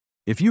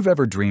If you've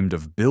ever dreamed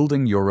of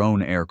building your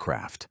own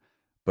aircraft,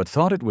 but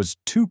thought it was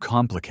too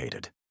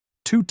complicated,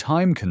 too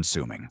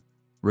time-consuming,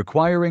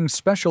 requiring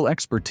special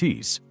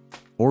expertise,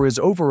 or is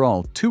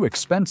overall too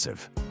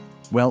expensive,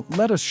 well,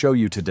 let us show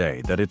you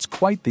today that it's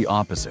quite the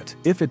opposite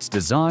if it's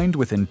designed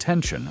with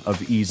intention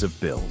of ease of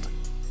build.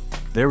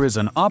 There is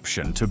an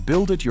option to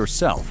build it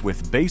yourself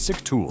with basic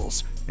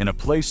tools in a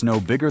place no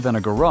bigger than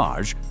a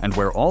garage and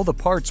where all the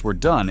parts were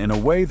done in a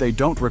way they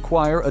don't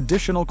require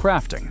additional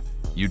crafting.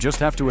 You just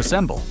have to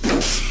assemble.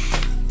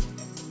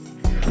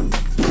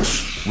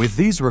 With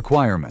these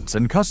requirements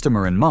and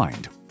customer in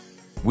mind,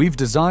 we've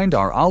designed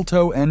our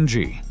Alto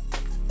NG.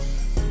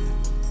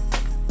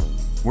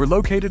 We're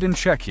located in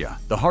Czechia,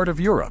 the heart of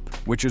Europe,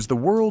 which is the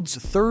world's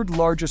third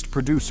largest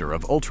producer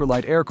of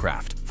ultralight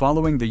aircraft,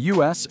 following the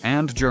US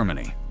and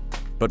Germany.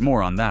 But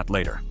more on that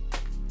later.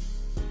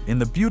 In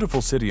the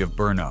beautiful city of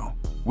Brno,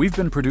 we've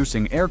been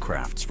producing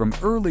aircrafts from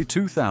early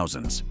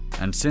 2000s,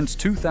 and since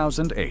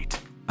 2008,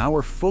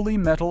 our fully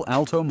metal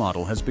Alto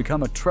model has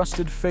become a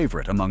trusted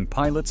favorite among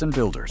pilots and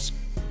builders.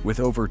 With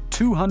over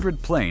 200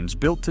 planes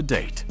built to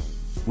date,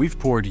 we've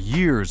poured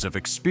years of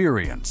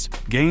experience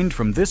gained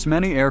from this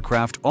many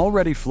aircraft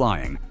already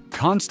flying,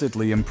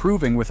 constantly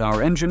improving with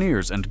our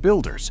engineers and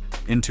builders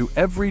into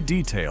every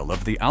detail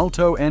of the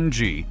Alto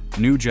NG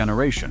new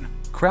generation,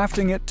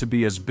 crafting it to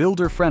be as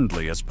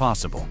builder-friendly as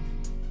possible.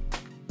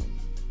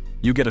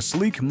 You get a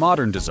sleek,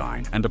 modern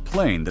design and a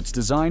plane that's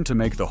designed to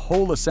make the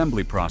whole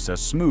assembly process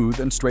smooth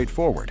and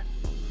straightforward.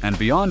 And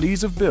beyond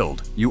ease of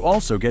build, you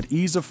also get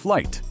ease of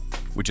flight,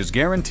 which is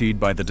guaranteed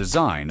by the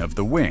design of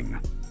the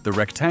wing. The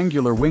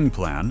rectangular wing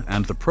plan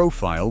and the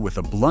profile with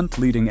a blunt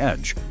leading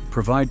edge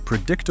provide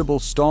predictable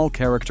stall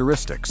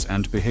characteristics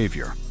and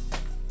behavior.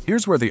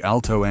 Here's where the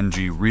Alto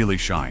NG really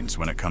shines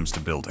when it comes to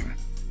building.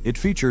 It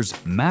features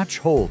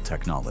matchhole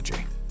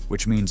technology,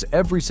 which means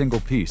every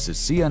single piece is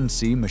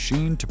CNC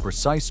machined to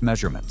precise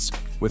measurements,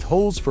 with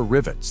holes for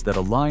rivets that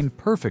align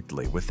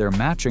perfectly with their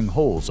matching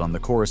holes on the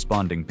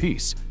corresponding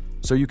piece,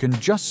 so you can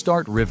just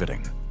start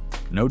riveting.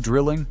 No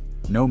drilling,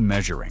 no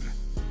measuring.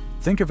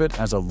 Think of it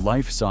as a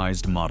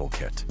life-sized model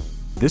kit.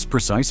 This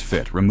precise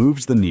fit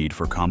removes the need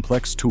for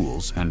complex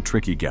tools and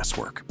tricky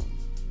guesswork,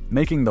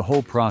 making the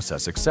whole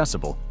process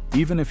accessible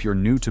even if you're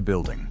new to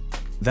building.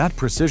 That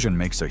precision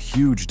makes a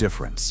huge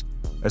difference,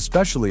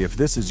 especially if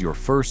this is your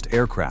first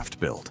aircraft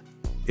build.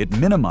 It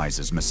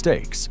minimizes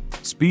mistakes,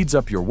 speeds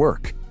up your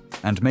work,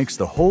 and makes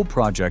the whole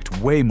project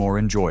way more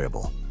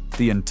enjoyable.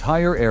 The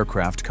entire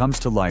aircraft comes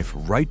to life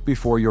right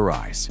before your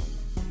eyes.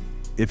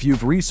 If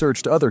you've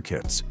researched other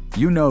kits,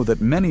 you know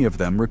that many of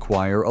them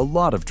require a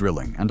lot of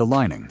drilling and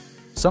aligning,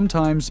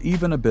 sometimes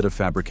even a bit of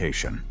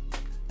fabrication.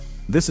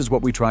 This is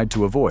what we tried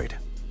to avoid,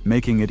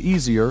 making it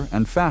easier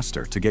and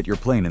faster to get your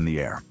plane in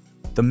the air.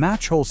 The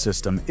matchhole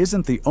system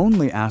isn't the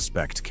only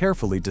aspect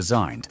carefully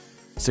designed.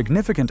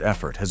 Significant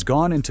effort has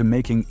gone into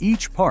making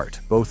each part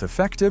both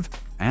effective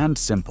and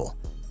simple,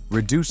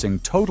 reducing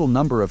total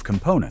number of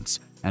components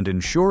and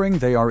ensuring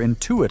they are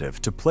intuitive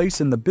to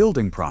place in the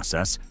building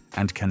process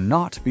and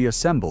cannot be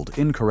assembled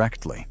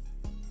incorrectly.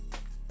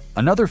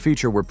 Another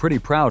feature we're pretty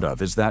proud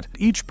of is that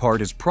each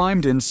part is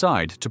primed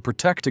inside to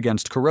protect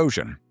against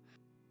corrosion.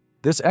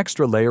 This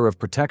extra layer of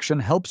protection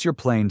helps your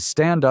plane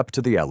stand up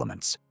to the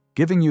elements,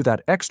 giving you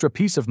that extra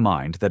peace of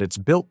mind that it's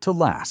built to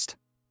last.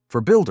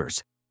 For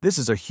builders, this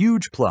is a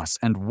huge plus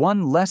and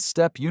one less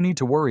step you need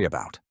to worry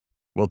about.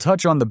 We'll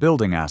touch on the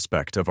building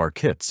aspect of our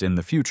kits in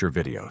the future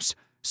videos,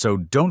 so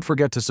don't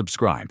forget to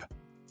subscribe.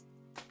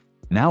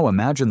 Now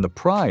imagine the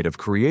pride of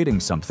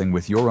creating something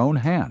with your own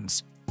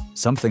hands,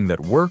 something that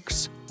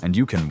works and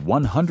you can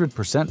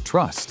 100%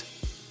 trust.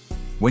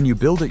 When you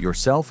build it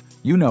yourself,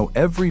 you know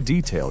every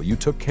detail you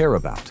took care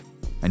about,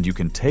 and you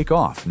can take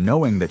off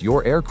knowing that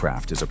your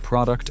aircraft is a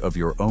product of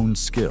your own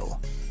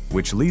skill.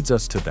 Which leads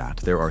us to that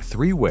there are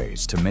 3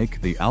 ways to make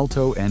the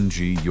Alto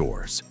NG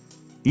yours.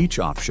 Each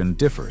option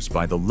differs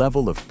by the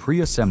level of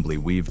pre-assembly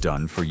we've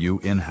done for you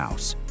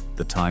in-house,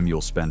 the time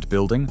you'll spend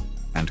building,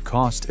 and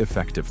cost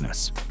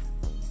effectiveness.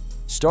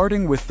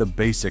 Starting with the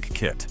basic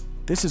kit,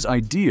 this is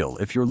ideal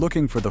if you're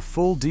looking for the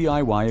full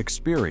DIY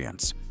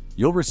experience.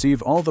 You'll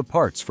receive all the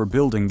parts for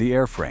building the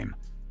airframe.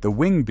 The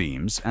wing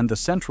beams and the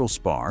central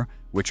spar,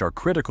 which are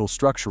critical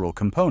structural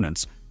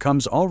components,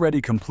 comes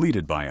already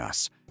completed by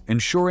us,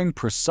 ensuring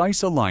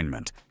precise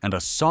alignment and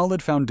a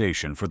solid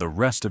foundation for the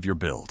rest of your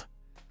build.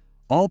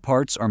 All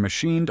parts are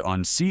machined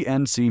on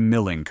CNC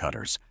milling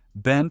cutters,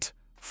 bent,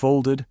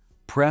 folded,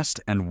 pressed,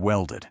 and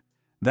welded.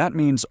 That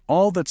means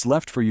all that's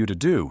left for you to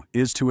do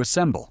is to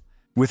assemble.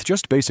 With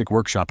just basic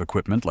workshop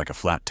equipment like a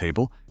flat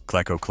table,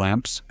 Cleco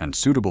clamps, and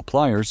suitable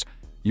pliers,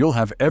 you'll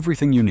have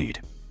everything you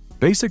need.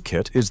 Basic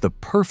kit is the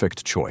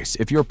perfect choice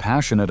if you're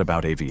passionate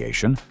about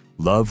aviation,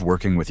 love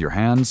working with your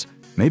hands,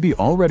 maybe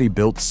already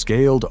built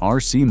scaled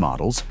RC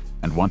models,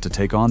 and want to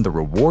take on the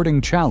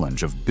rewarding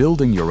challenge of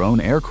building your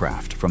own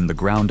aircraft from the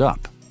ground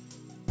up.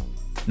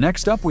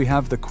 Next up, we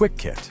have the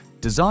quickkit,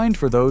 designed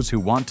for those who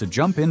want to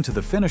jump into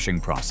the finishing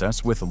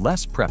process with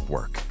less prep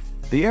work.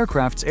 The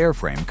aircraft's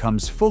airframe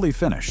comes fully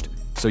finished,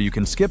 so you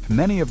can skip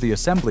many of the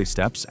assembly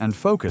steps and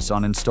focus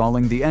on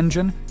installing the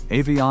engine,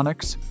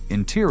 avionics,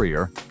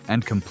 interior,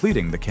 and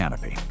completing the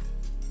canopy.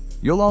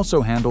 You'll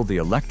also handle the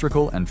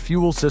electrical and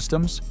fuel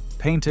systems,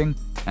 painting,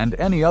 and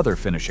any other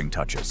finishing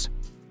touches.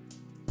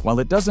 While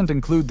it doesn't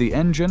include the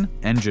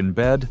engine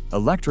bed,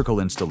 electrical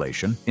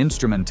installation,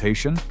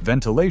 instrumentation,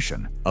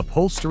 ventilation,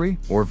 upholstery,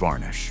 or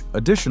varnish,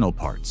 additional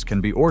parts can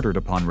be ordered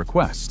upon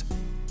request.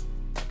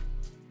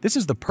 This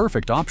is the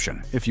perfect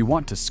option if you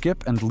want to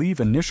skip and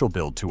leave initial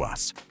build to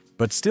us,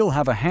 but still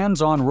have a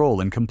hands-on role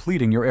in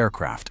completing your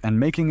aircraft and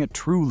making it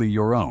truly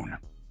your own.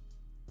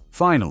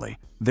 Finally,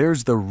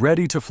 there's the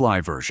ready-to-fly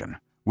version,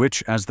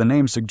 which, as the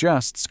name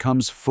suggests,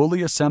 comes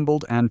fully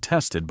assembled and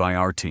tested by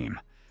our team.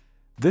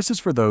 This is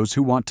for those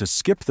who want to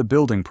skip the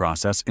building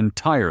process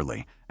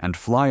entirely and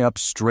fly up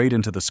straight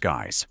into the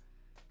skies.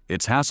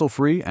 It's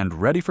hassle-free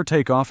and ready for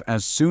takeoff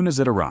as soon as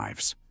it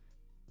arrives.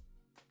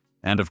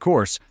 And of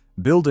course,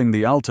 building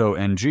the Alto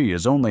NG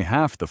is only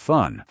half the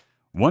fun.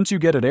 Once you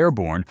get it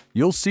airborne,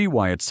 you'll see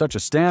why it's such a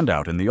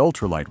standout in the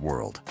ultralight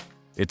world.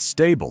 It's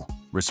stable,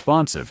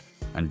 responsive,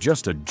 and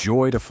just a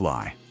joy to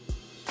fly.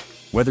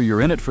 Whether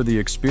you're in it for the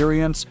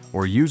experience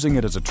or using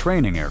it as a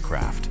training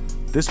aircraft,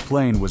 this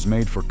plane was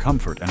made for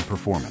comfort and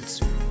performance.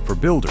 For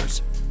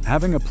builders,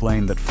 having a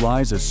plane that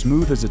flies as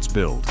smooth as its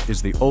build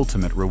is the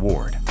ultimate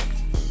reward.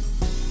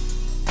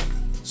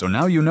 So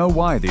now you know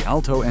why the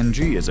Alto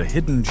NG is a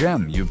hidden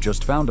gem you've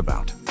just found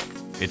about.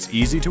 It's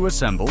easy to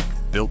assemble,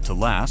 built to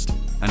last,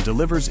 and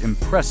delivers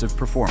impressive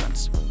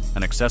performance.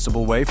 An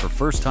accessible way for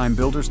first-time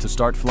builders to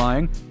start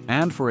flying,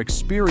 and for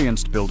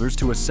experienced builders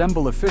to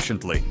assemble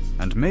efficiently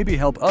and maybe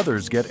help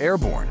others get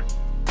airborne.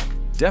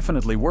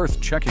 Definitely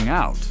worth checking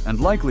out, and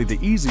likely the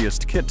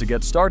easiest kit to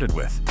get started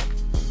with.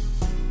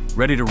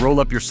 Ready to roll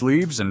up your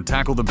sleeves and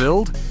tackle the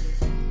build?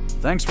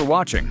 Thanks for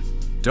watching.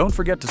 Don't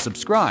forget to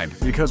subscribe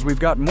because we've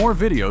got more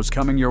videos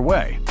coming your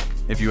way.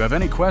 If you have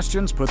any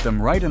questions, put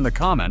them right in the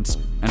comments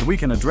and we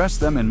can address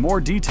them in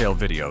more detailed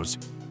videos.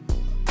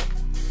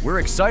 We're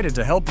excited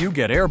to help you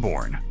get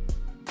airborne.